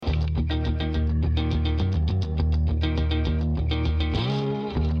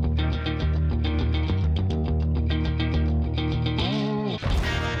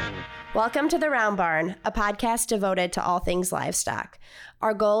Welcome to The Round Barn, a podcast devoted to all things livestock.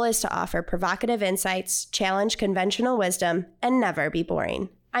 Our goal is to offer provocative insights, challenge conventional wisdom, and never be boring.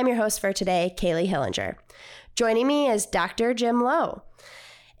 I'm your host for today, Kaylee Hillinger. Joining me is Dr. Jim Lowe,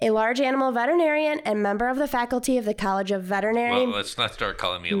 a large animal veterinarian and member of the faculty of the College of Veterinary... Well, let's not start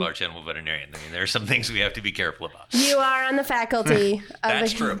calling me a large animal veterinarian. I mean, there are some things we have to be careful about. You are on the faculty of the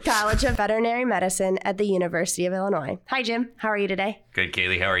true. College of Veterinary Medicine at the University of Illinois. Hi, Jim. How are you today? Good,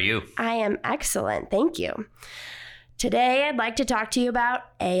 Kaylee. How are you? I am excellent. Thank you. Today, I'd like to talk to you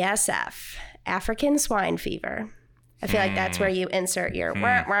about ASF, African Swine Fever. I feel like that's where you insert your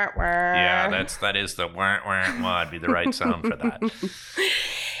wah, wah, wah. Yeah, that is the wah, wah, wah. It'd be the right sound for that.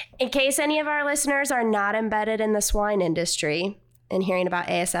 In case any of our listeners are not embedded in the swine industry and hearing about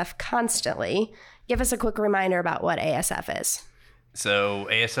ASF constantly, give us a quick reminder about what ASF is. So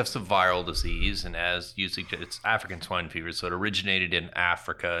ASF's a viral disease, and it's African swine fever. So it originated in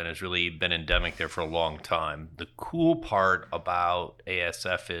Africa and has really been endemic there for a long time. The cool part about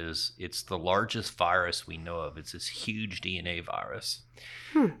ASF is it's the largest virus we know of. It's this huge DNA virus.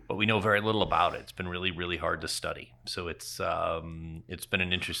 But we know very little about it. It's been really, really hard to study. So it's been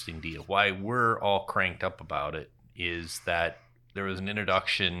an interesting deal. Why we're all cranked up about it is that there was an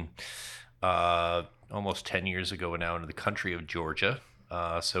introduction almost 10 years ago now into the country of Georgia.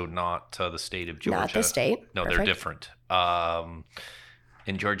 So not the state of Georgia. Not the state. No, Perfect. they're different.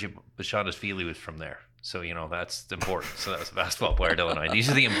 In Georgia, Bashanda's Feely was from there. So, that's important. So that was a basketball player at Illinois. These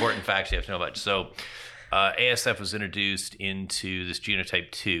are the important facts you have to know about. So ASF was introduced into this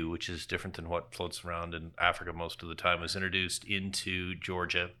genotype 2, which is different than what floats around in Africa most of the time, was introduced into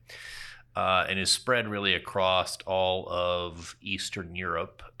Georgia and is spread really across all of Eastern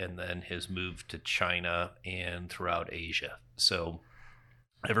Europe and then has moved to China and throughout Asia. So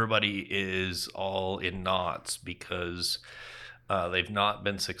everybody is all in knots because they've not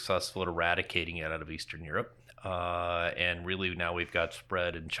been successful at eradicating it out of Eastern Europe. And really now we've got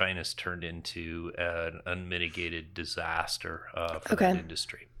spread, and China's turned into an unmitigated disaster for that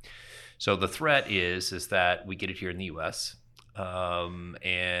industry. So the threat is that we get it here in the U.S.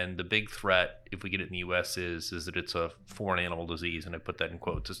 And the big threat, if we get it in the U.S., is that it's a foreign animal disease, and I put that in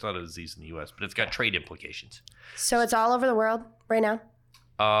quotes. It's not a disease in the U.S., but it's got trade implications. So it's all over the world right now?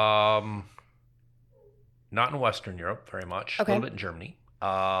 Not in Western Europe very much. Okay. A little bit in Germany.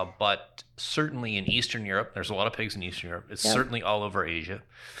 But certainly in Eastern Europe, there's a lot of pigs in Eastern Europe. It's certainly all over Asia.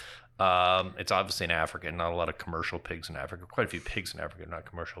 It's obviously in Africa, not a lot of commercial pigs in Africa. Quite a few pigs in Africa, not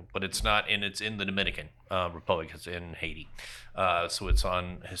commercial, but it's not, and it's in the Dominican Republic. It's in Haiti. So it's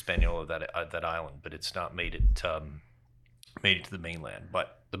on Hispaniola, that island, but it's not made it to the mainland.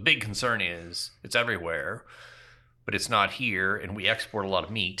 But the big concern is it's everywhere, but it's not here, and we export a lot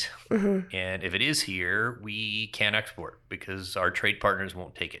of meat. Mm-hmm. And if it is here, we can't export because our trade partners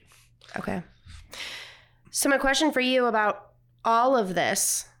won't take it. Okay. So my question for you about all of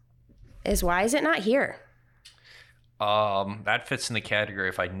this is, why is it not here? That fits in the category.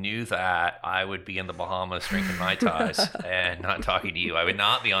 If I knew that, I would be in the Bahamas drinking Mai Tais and not talking to you. I would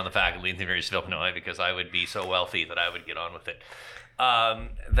not be on the faculty of the University of Illinois because I would be so wealthy that I would get on with it.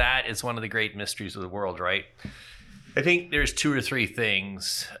 That is one of the great mysteries of the world, right? I think there's two or three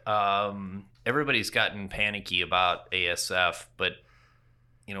things. Everybody's gotten panicky about ASF, but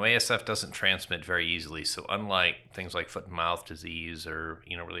ASF doesn't transmit very easily. So unlike things like foot and mouth disease or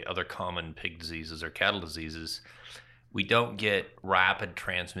really other common pig diseases or cattle diseases, we don't get rapid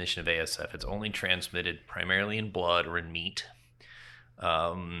transmission of ASF. It's only transmitted primarily in blood or in meat,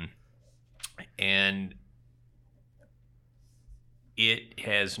 and it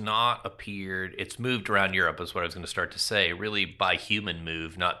has not appeared. It's moved around Europe, is what I was going to start to say, really by human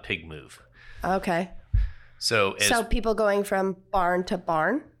move, not pig move. Okay. So people going from barn to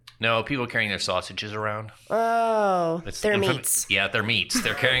barn? No, people carrying their sausages around. Oh, their meats. Yeah, their meats.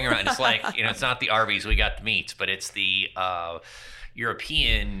 They're carrying around. It's like, it's not the Arby's, we got the meats, but it's the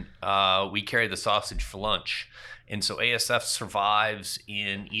European, we carry the sausage for lunch. And so ASF survives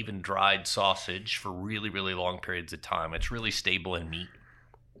in even dried sausage for really, really long periods of time. It's really stable in meat.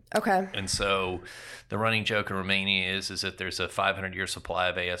 Okay. And so the running joke in Romania is that there's a 500-year supply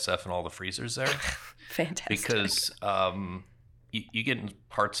of ASF in all the freezers there. Fantastic. Because you get in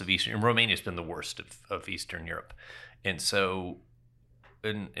parts of Eastern, and Romania's been the worst of Eastern Europe. And so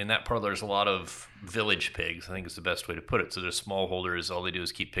in that part, there's a lot of village pigs, I think is the best way to put it. So there's smallholders, all they do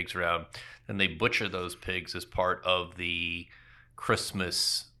is keep pigs around, and they butcher those pigs as part of the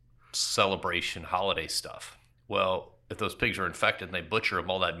Christmas celebration holiday stuff. Well, if those pigs are infected and they butcher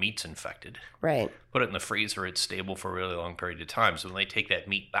them, all that meat's infected. Right. Put it in the freezer, it's stable for a really long period of time. So when they take that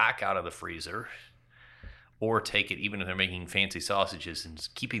meat back out of the freezer, or take it, even if they're making fancy sausages and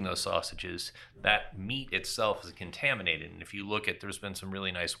keeping those sausages, that meat itself is contaminated. And if you look at, there's been some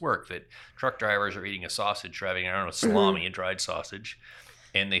really nice work that truck drivers are eating a sausage, driving, I don't know, salami, a dried sausage,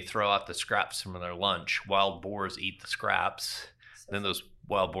 and they throw out the scraps from their lunch. Wild boars eat the scraps. Then those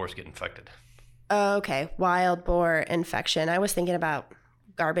wild boars get infected. Okay, wild boar infection. I was thinking about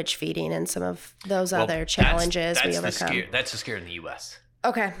garbage feeding and some of those other challenges we overcome. That's the scare in the U.S.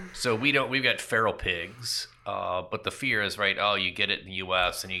 Okay. So we've got feral pigs, but the fear is, right, oh, you get it in the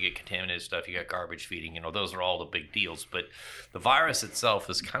U.S. and you get contaminated stuff, you got garbage feeding, those are all the big deals. But the virus itself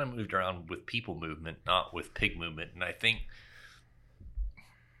is kind of moved around with people movement, not with pig movement. And I think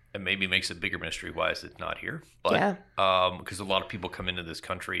it maybe makes it a bigger mystery why is it not here. But because a lot of people come into this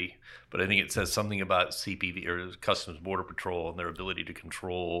country, but I think it says something about CPV or Customs Border Patrol and their ability to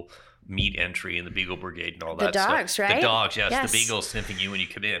control meat entry and the Beagle Brigade and all that stuff. The dogs, right? The dogs, yes. The beagles sniffing you when you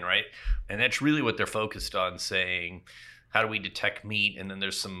come in, right? And that's really what they're focused on, saying, how do we detect meat? And then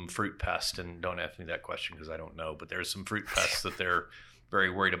there's some fruit pests, and don't ask me that question because I don't know, but there's some fruit pests that they're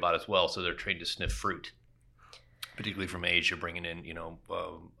very worried about as well. So they're trained to sniff fruit, particularly from Asia, bringing in,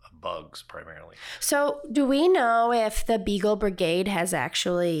 bugs primarily. So do we know if the Beagle Brigade has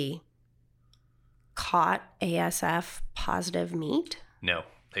actually caught ASF positive meat? No,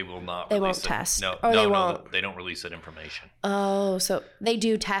 they will not. They won't test. No, they won't. No, they don't release that information. Oh, so they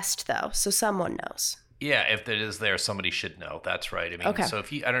do test though, so someone knows. Yeah, if it is there, somebody should know. That's right. I mean, okay. So I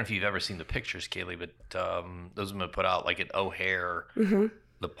don't know if you've ever seen the pictures, Kaylee, but those have been put out like at O'Hare.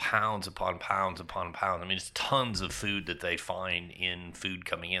 The pounds upon pounds upon pounds. I mean, it's tons of food that they find in food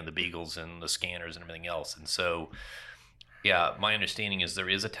coming in, the beagles and the scanners and everything else. And so, yeah, my understanding is there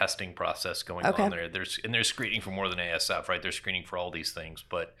is a testing process going on there. They're screening for more than ASF, right? They're screening for all these things,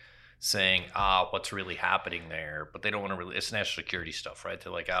 but saying, what's really happening there? But they don't want to really, it's national security stuff, right?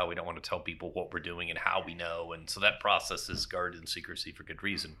 They're like, we don't want to tell people what we're doing and how we know. And so that process is guarded in secrecy for good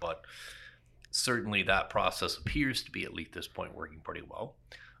reason. But certainly that process appears to be, at least at this point, working pretty well.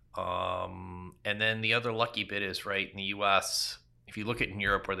 And then the other lucky bit is, right, in the U.S., if you look at in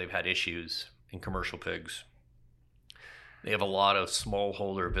Europe where they've had issues in commercial pigs, they have a lot of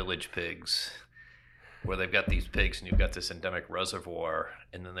smallholder village pigs where they've got these pigs and you've got this endemic reservoir,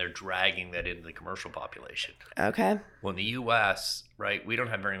 and then they're dragging that into the commercial population. Okay. Well, in the U.S., right, we don't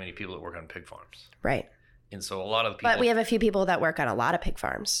have very many people that work on pig farms. Right. And so a lot of the people... But we have a few people that work on a lot of pig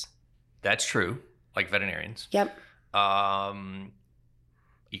farms. That's true, like veterinarians. Yep.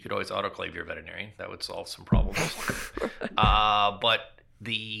 You could always autoclave your veterinarian. That would solve some problems. But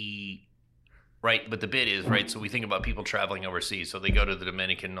the bit is, right, so we think about people traveling overseas. So they go to the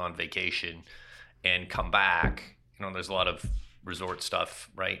Dominican on vacation and come back. There's a lot of resort stuff,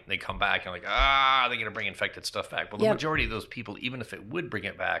 right? They come back and like, they're going to bring infected stuff back. Well, the majority of those people, even if it would bring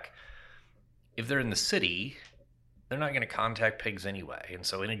it back, if they're in the city, they're not going to contact pigs anyway. And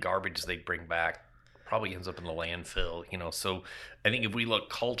so any garbage they bring back probably ends up in the landfill, So I think if we look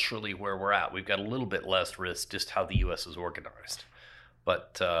culturally where we're at, we've got a little bit less risk just how the U.S. is organized.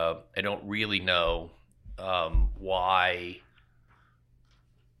 But I don't really know why.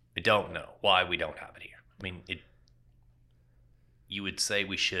 I don't know why we don't have it here. I mean, you would say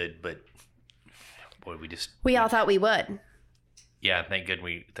we should, but boy, we all thought we would. Yeah, thank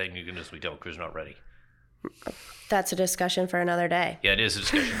goodness we don't, because we're not ready. That's a discussion for another day. Yeah, it is a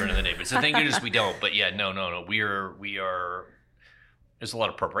discussion for another day. But thank goodness we don't. But yeah, no. We are. There's a lot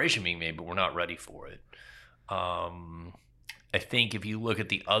of preparation being made, but we're not ready for it. I think if you look at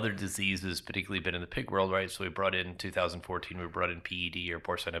the other diseases, particularly been in the pig world, right? So we brought in 2014, we brought in PED, or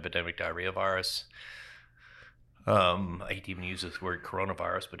porcine epidemic diarrhea virus. I hate to even use this word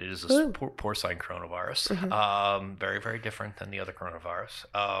coronavirus, but it is a porcine coronavirus. Mm-hmm. Very, very different than the other coronavirus.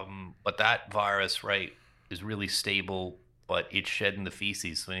 But that virus, right, is really stable, but it's shed in the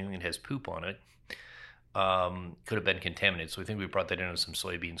feces, so anything that has poop on it could have been contaminated. So we think we brought that in with some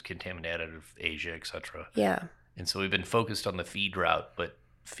soybeans contaminated out of Asia, etc. Yeah. And so we've been focused on the feed route, but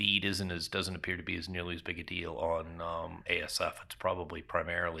feed doesn't appear to be as nearly as big a deal on ASF. It's probably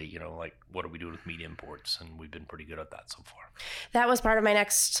primarily, like what are we doing with meat imports? And we've been pretty good at that so far. That was part of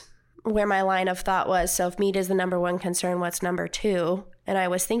where my line of thought was. So if meat is the number one concern, what's number two? And I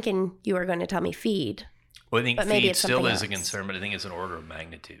was thinking you were going to tell me feed. Well, I think feed still is a concern, but I think it's an order of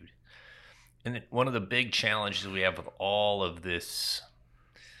magnitude. And one of the big challenges we have with all of this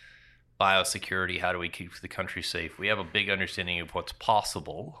biosecurity, how do we keep the country safe? We have a big understanding of what's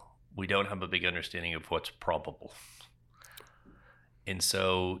possible. We don't have a big understanding of what's probable. And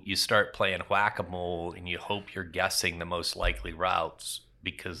so you start playing whack-a-mole and you hope you're guessing the most likely routes,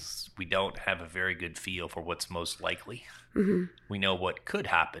 because we don't have a very good feel for what's most likely. Mm-hmm. We know what could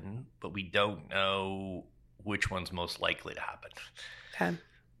happen, but we don't know which one's most likely to happen. Okay.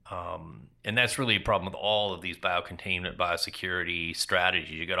 And that's really a problem with all of these biocontainment, biosecurity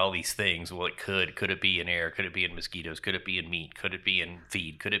strategies. You got all these things. Well, could it be in air? Could it be in mosquitoes? Could it be in meat? Could it be in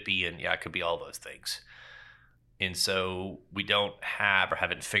feed? Could it be in, it could be all those things. And so we don't have or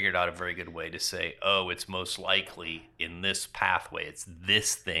haven't figured out a very good way to say, oh, it's most likely in this pathway. It's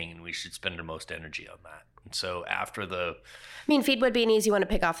this thing, and we should spend our most energy on that. And so after feed would be an easy one to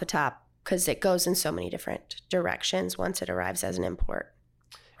pick off the top because it goes in so many different directions once it arrives as an import.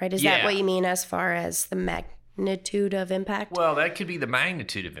 Right? Is that what you mean as far as the magnitude of impact? Well, that could be the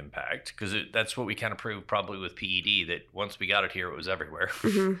magnitude of impact because that's what we kind of proved probably with PED, that once we got it here, it was everywhere.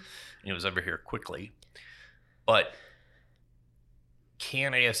 Mm-hmm. And it was over here quickly. But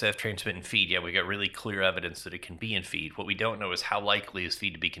can ASF transmit in feed? Yeah, we got really clear evidence that it can be in feed. What we don't know is how likely is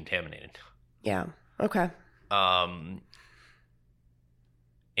feed to be contaminated. Yeah. Okay. And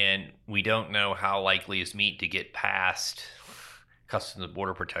we don't know how likely is meat to get past Customs and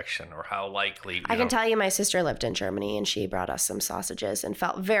Border Protection, or how likely. I can tell you my sister lived in Germany and she brought us some sausages and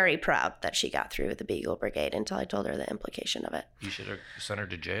felt very proud that she got through the Beagle Brigade until I told her the implication of it. You should have sent her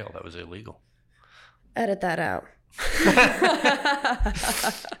to jail. That was illegal. Edit that out.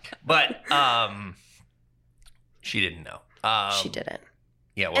 But she didn't know. She didn't.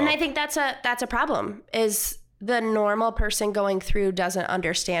 Yeah, well, and I think that's a problem, is the normal person going through doesn't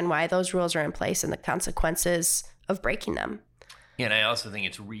understand why those rules are in place and the consequences of breaking them. Yeah, and I also think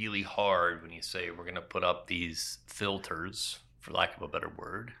it's really hard when you say we're going to put up these filters, for lack of a better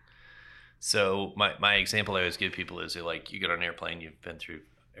word. So my example I always give people is, like, you get on an airplane, you've been through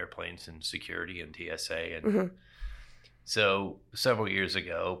airplanes and security and TSA. And so several years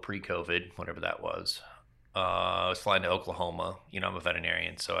ago, pre-COVID, whatever that was, I was flying to Oklahoma. I'm a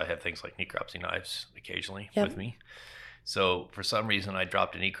veterinarian, so I have things like necropsy knives occasionally with me. So for some reason, I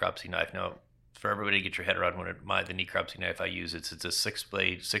dropped a necropsy knife. Now, for everybody to get your head around the necropsy knife I use, it's a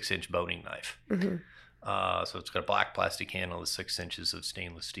 6-blade, 6-inch boning knife. So it's got a black plastic handle with 6 inches of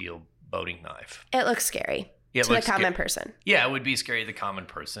stainless steel boning knife. It looks scary to the common person. Yeah, it would be scary to the common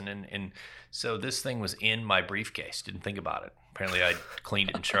person. And so this thing was in my briefcase. Didn't think about it. Apparently I'd cleaned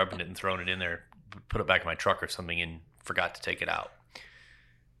it and sharpened it and thrown it in there, put it back in my truck or something, and forgot to take it out.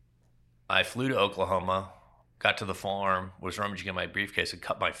 I flew to Oklahoma, got to the farm, was rummaging in my briefcase and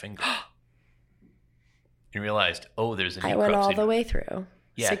cut my finger. And realized, there's a necropsy. I went all the way through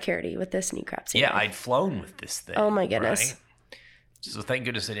security with this necropsy. Yeah, I'd flown with this thing. Oh my goodness. Right? So thank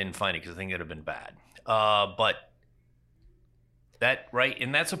goodness I didn't find it, because I think it would have been bad. But that, right,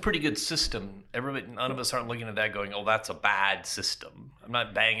 and that's a pretty good system. None of us aren't looking at that going, that's a bad system. I'm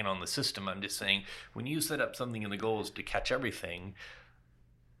not banging on the system. I'm just saying, when you set up something and the goal is to catch everything,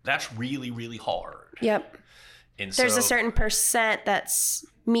 that's really, really hard. Yep. And there's a certain percent that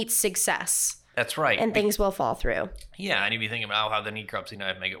meets success. That's right. And things will fall through. Yeah, and if you think about how the necropsy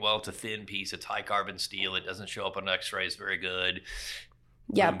knife make it, it's a thin piece, it's high carbon steel, it doesn't show up on x-rays very good.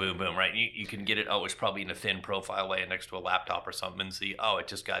 Yeah. Boom, boom, boom, right? You can get it, it's probably in a thin profile laying next to a laptop or something, and see, it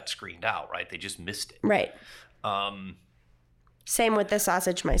just got screened out, right? They just missed it. Right. Same with the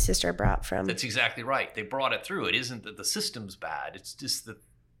sausage my sister brought from. That's exactly right. They brought it through. It isn't that the system's bad, it's just that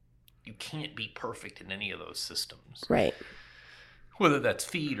you can't be perfect in any of those systems. Right. Whether that's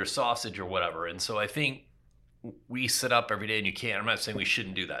feed or sausage or whatever. And so I think we sit up every day, and you can't. I'm not saying we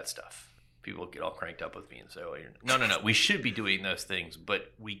shouldn't do that stuff. People get all cranked up with me and say, no. We should be doing those things,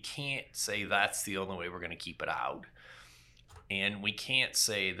 but we can't say that's the only way we're going to keep it out. And we can't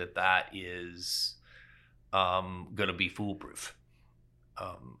say that is going to be foolproof.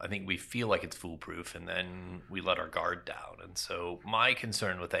 I think we feel like it's foolproof, and then we let our guard down. And so my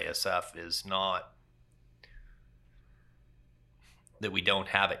concern with ASF is not that we don't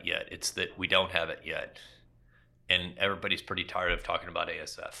have it yet. It's that we don't have it yet. And everybody's pretty tired of talking about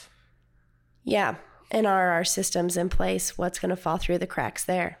ASF. Yeah. And are our systems in place? What's going to fall through the cracks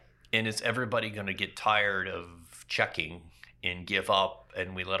there? And is everybody going to get tired of checking and give up,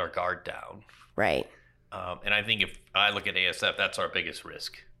 and we let our guard down? Right. And I think if I look at ASF, that's our biggest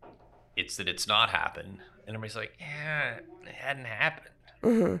risk. It's that it's not happened. And everybody's like, it hadn't happened.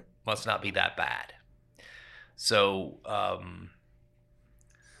 Mm-hmm. Must not be that bad. So,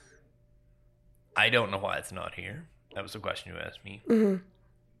 I don't know why it's not here. That was the question you asked me. Mm-hmm.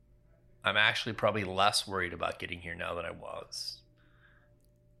 I'm actually probably less worried about getting here now than I was.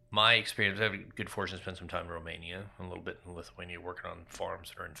 My experience, I have good fortune to spend some time in Romania, a little bit in Lithuania, working on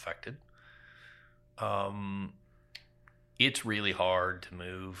farms that are infected. It's really hard to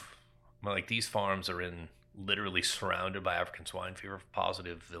move. Like, these farms are literally surrounded by African swine fever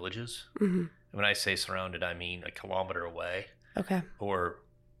positive villages. Mm-hmm. When I say surrounded, I mean a kilometer away. Okay. Or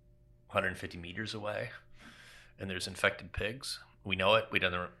 150 meters away. and there's infected pigs. We know it. We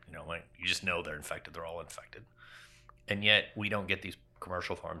don't, you just know they're infected. They're all infected. And yet we don't get these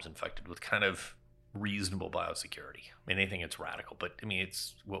commercial farms infected with kind of reasonable biosecurity. I mean, anything that's radical, but I mean,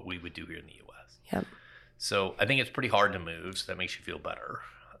 it's what we would do here in the U.S. Yep. So I think it's pretty hard to move, so that makes you feel better.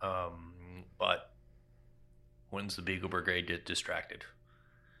 But when's the Beagle Brigade get distracted?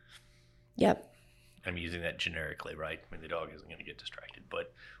 Yep. I'm using that generically, right? I mean, the dog isn't going to get distracted,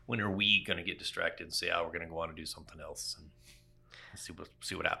 but when are we going to get distracted and say, we're going to go on and do something else and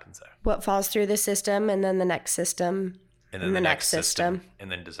see what happens there? What falls through the system, and then the next system, and then the next system,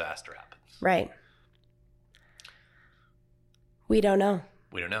 and then disaster happens. Right. We don't know.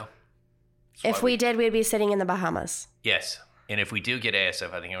 We don't know. If we did, we'd be sitting in the Bahamas. Yes. And if we do get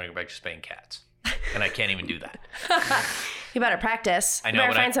ASF, I think I'm going to go back to spaying cats. And I can't even do that. You better practice. I know, you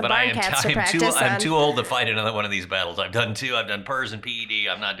better find some barn cats to practice on. I'm too old to fight another one of these battles. I've done 2. I've done PERS and PED.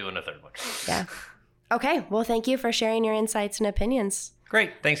 I'm not doing a third one. Yeah. Okay. Well, thank you for sharing your insights and opinions.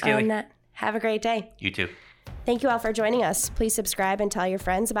 Great. Thanks, Kaylee. On that. Have a great day. You too. Thank you all for joining us. Please subscribe and tell your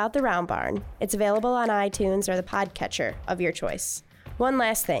friends about the Round Barn. It's available on iTunes or the podcatcher of your choice. One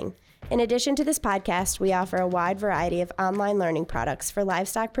last thing. In addition to this podcast, we offer a wide variety of online learning products for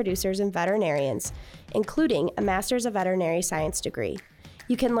livestock producers and veterinarians, including a Master's of Veterinary Science degree.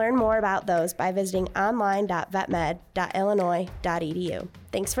 You can learn more about those by visiting online.vetmed.illinois.edu.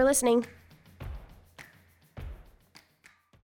 Thanks for listening.